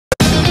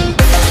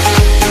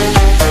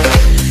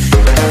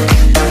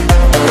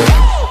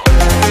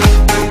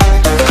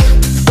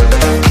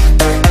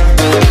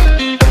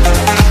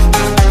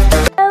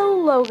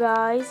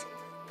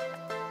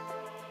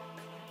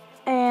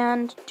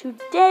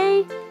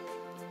Today,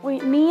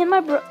 me and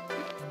my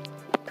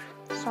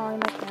sorry,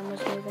 my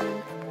camera's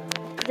moving.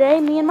 Today,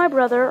 me and my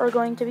brother are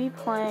going to be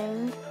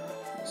playing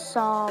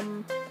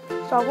some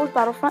Star Wars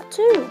Battlefront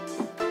 2.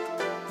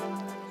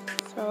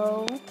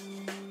 So,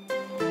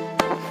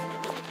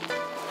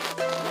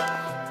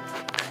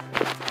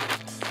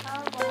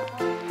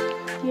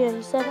 yeah,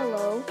 he said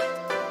hello.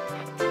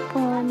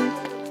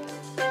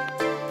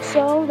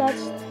 So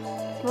that's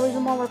the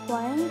reason why we're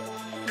playing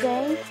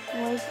today.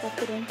 Anyways, let's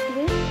get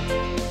into it.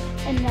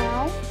 And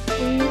now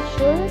me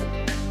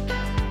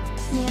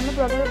and my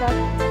brother are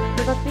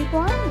about to be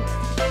playing.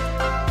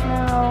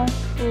 Now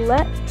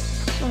let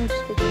me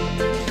just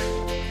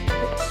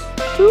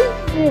do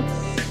this.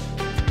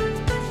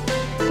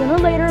 Sooner or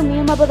later, me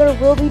and my brother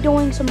will be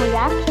doing some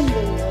reaction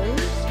videos.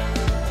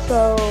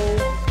 So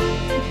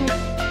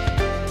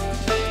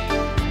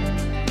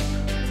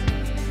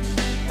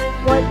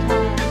what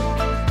time?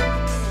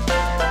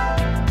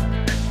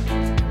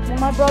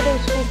 My brother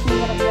is speaking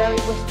in a very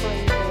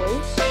whispering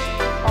voice.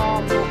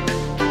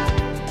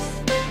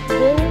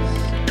 This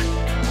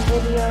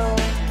video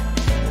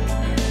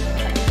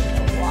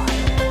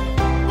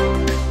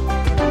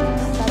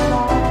that's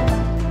all.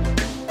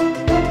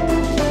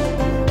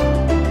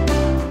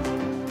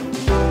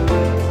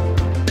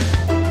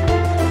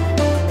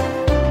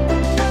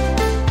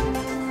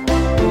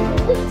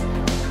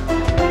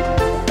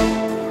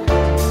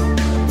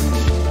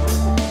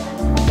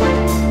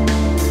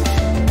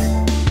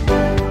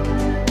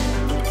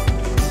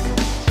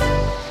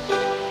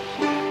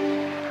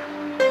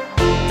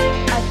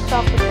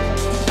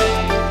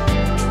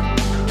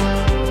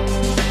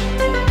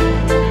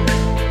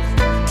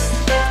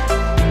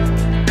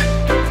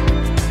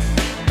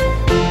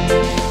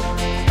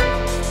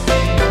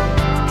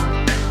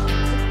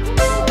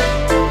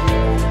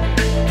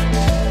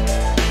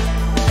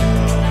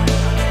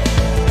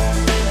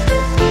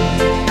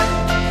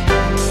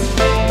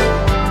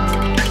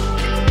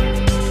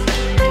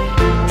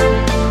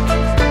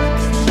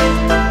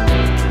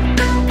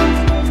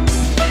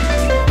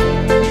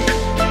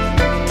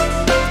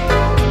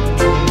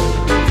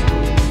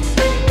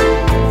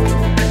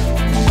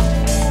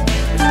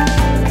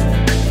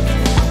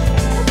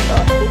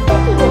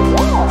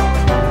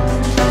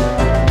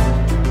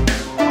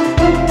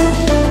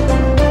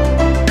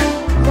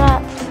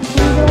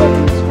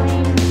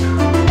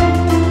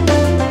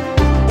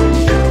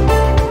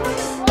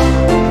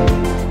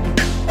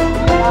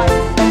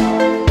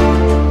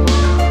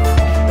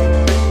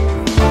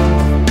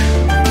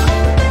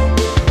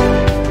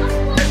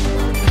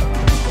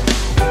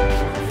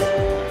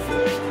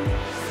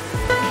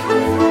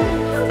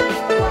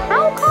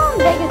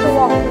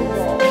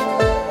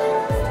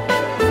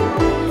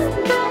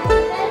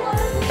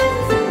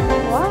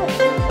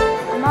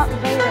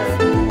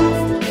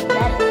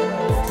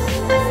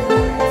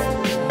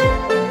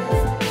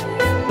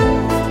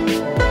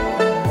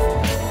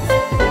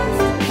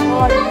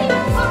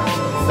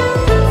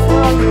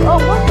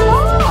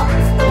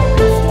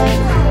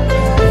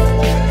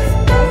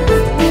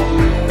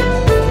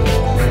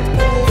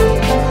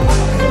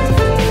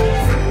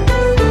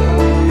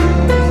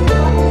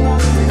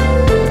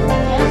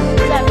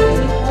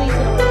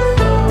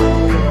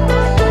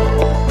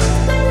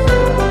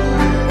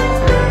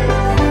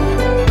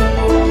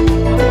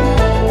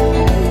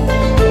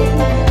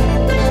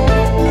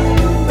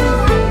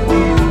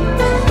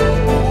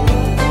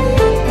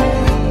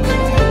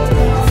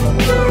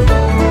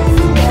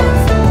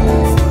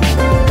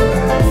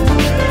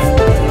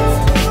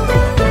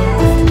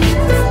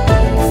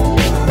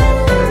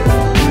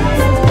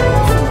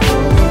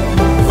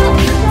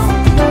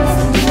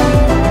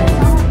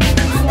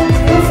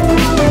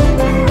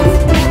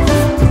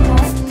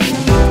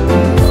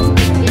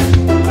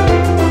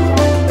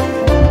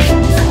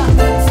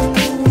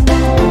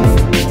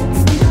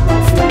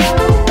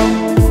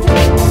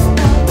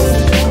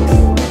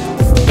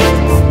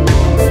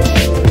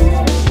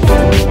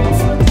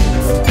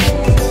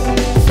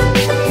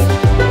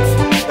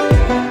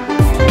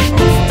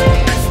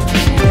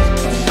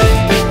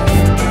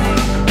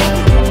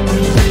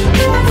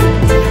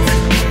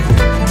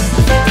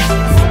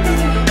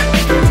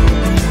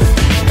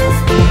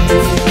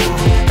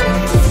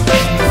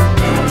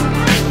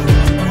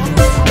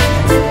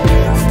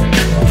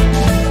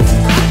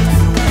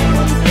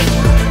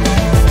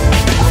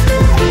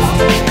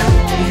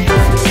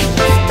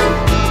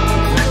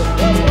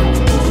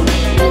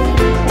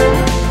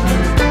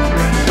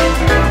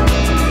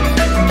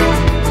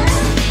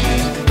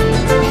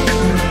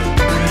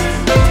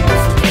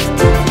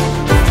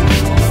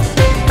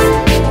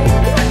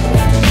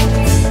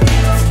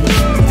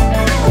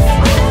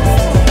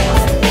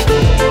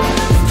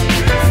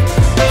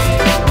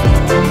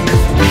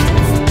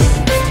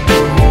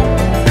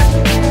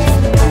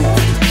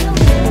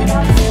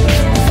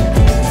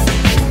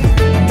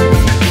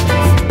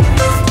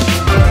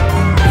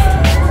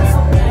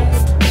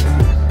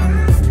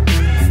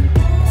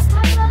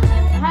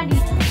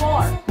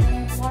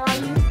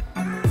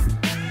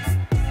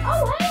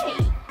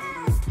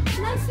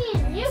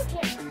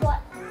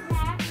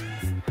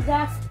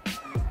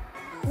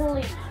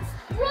 Please.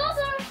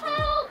 Brother,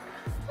 help!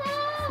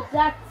 Help!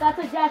 Zach, that's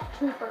a death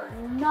trooper.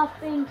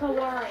 Nothing to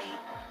worry.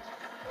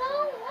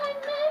 No, I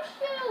miss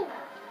you!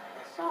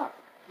 Sorry.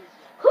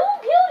 Who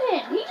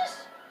killed him? He just...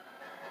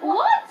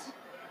 What?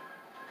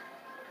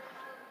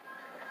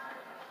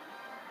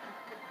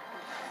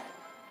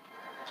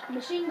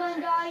 Machine gun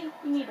guy, you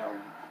need to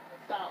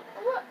go.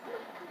 What?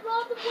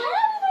 Brother, How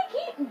where? did I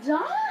keep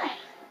dying?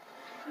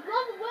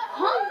 Brother, where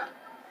Huh? are you?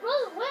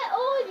 Brother, where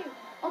are you?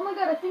 Oh my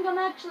god, I think I'm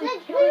actually Then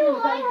who killing do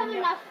them. I have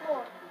enough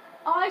for?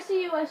 Oh, I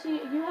see you, I see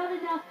you. You have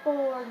enough for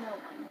no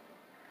one. You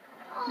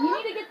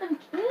Oh, need to get them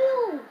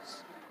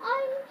kills.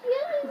 I'm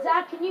killing.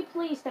 Zach, can you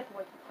please step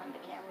away from the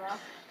camera?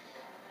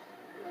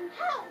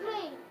 Help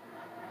me!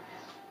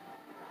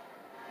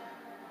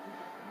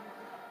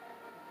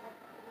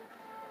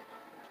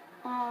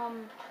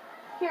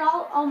 Here,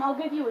 I'll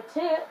give you a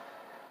tip.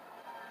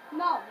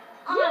 No,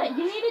 Yeah,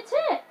 you need a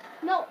tip.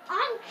 no,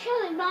 I'm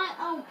killing my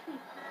own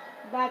people.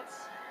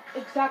 That's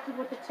exactly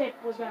what the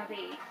tip was gonna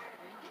be.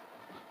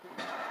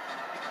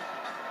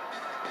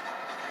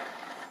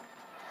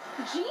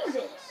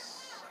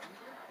 Jesus.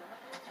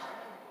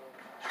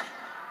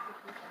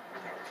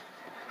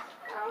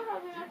 I don't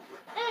have enough for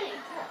any.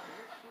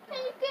 Can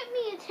you give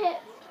me a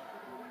tip?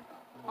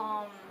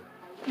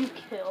 You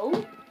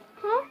kill?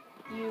 Huh?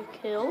 You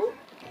kill?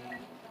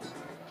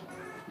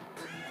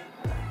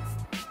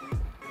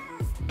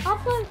 I'll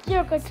put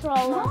your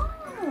controller. No.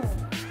 I'm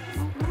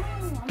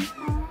fine.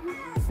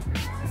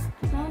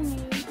 No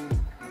need.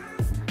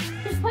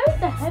 Just play with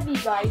the heavy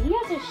guy. He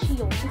has a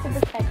shield. He can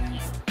protect you.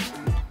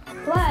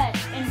 Flash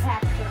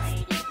impact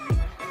grenade.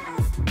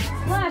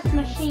 Flash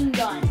machine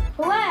gun.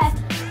 Flash.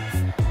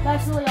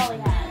 That's really all he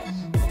has.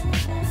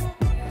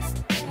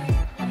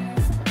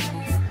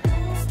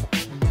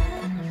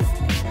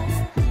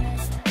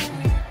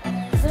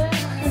 This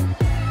is,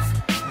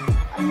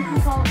 you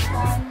can call it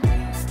fun.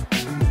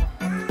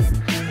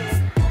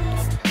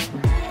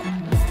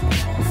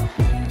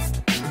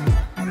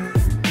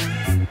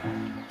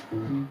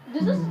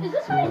 Is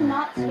this guy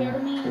not scared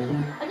of me?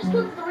 I just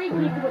killed 3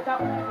 people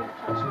without me even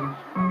touching him.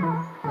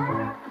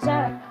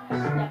 Zach,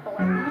 step away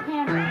from the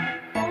camera.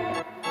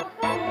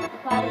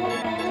 Probably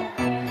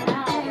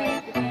now,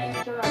 right, to make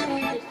sure I can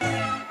just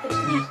at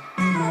least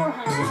 400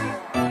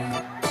 more.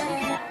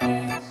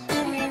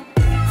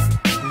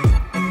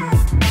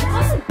 If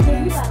I could give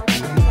you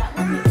battlefromt, that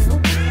would be real.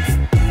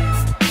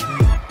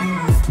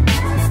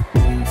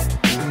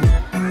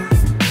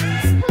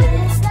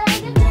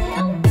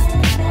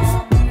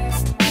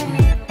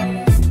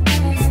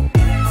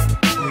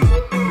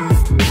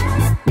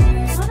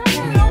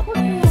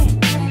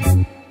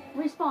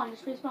 Respawn,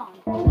 just respawn.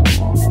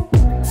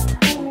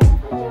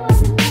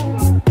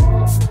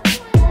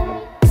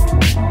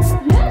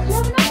 Yes, you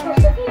have enough for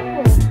 2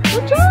 people.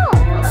 Good job.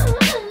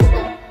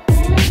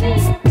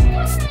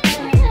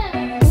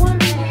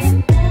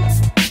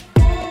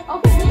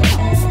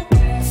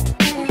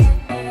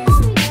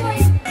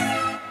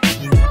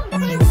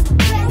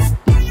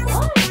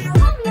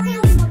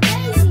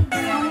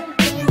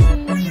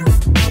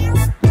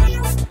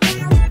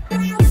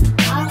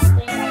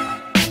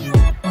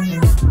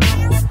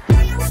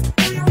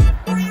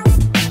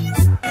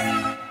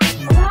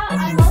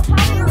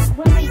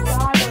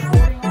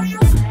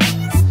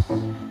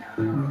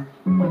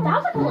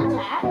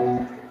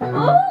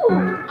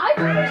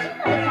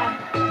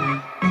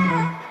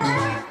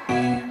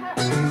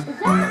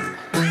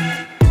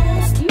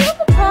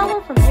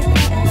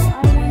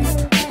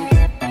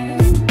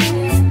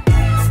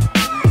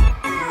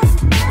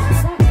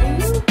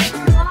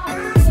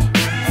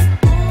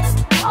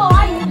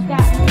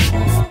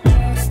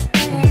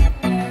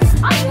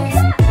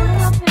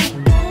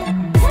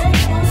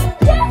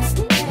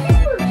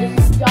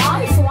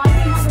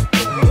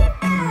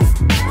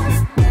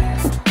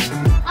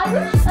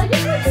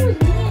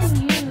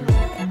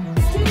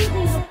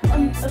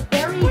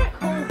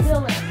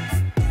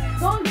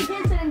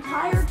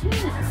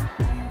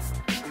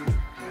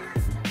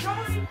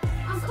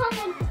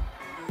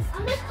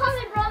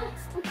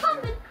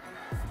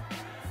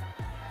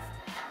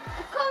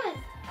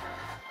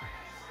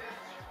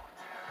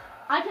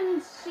 I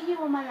can see you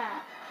on my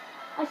map.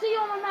 I see you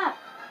on my map.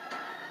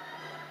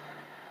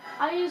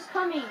 I is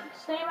coming.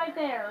 Stay right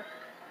there.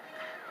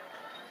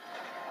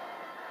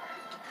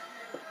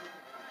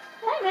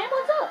 Hey man,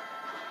 what's up?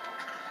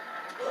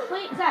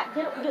 Wait, Zach,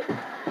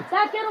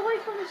 Zach, get away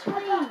from the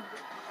screen.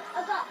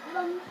 I got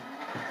them.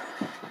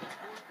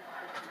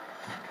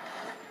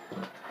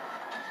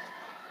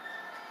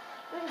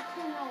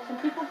 Some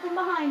people from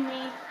behind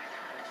me.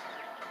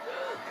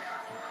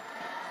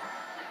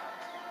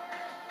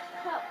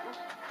 Help me.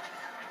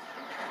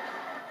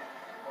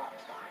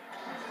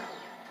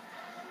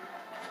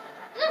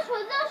 This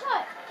way.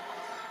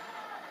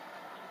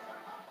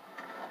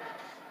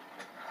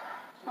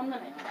 I'm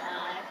gonna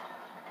die.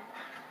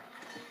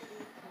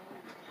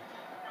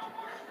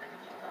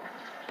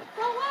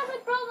 Don't worry,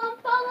 brother, I'm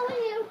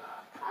following you.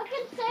 I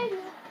can save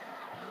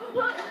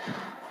you.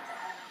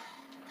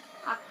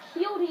 I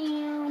killed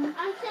him.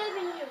 I'm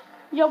saving you.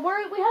 Yeah,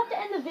 we have to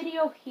end the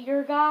video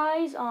here,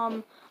 guys.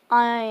 I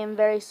am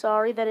very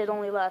sorry that it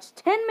only lasts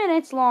 10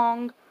 minutes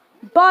long,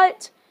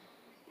 but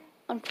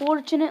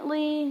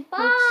unfortunately,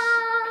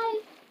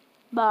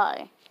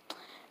 bye.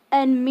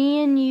 And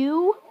me and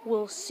you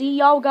will see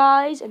y'all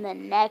guys in the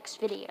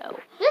next video.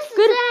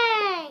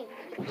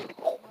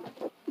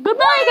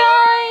 Goodbye,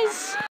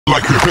 guys.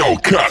 Like a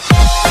Hellcat.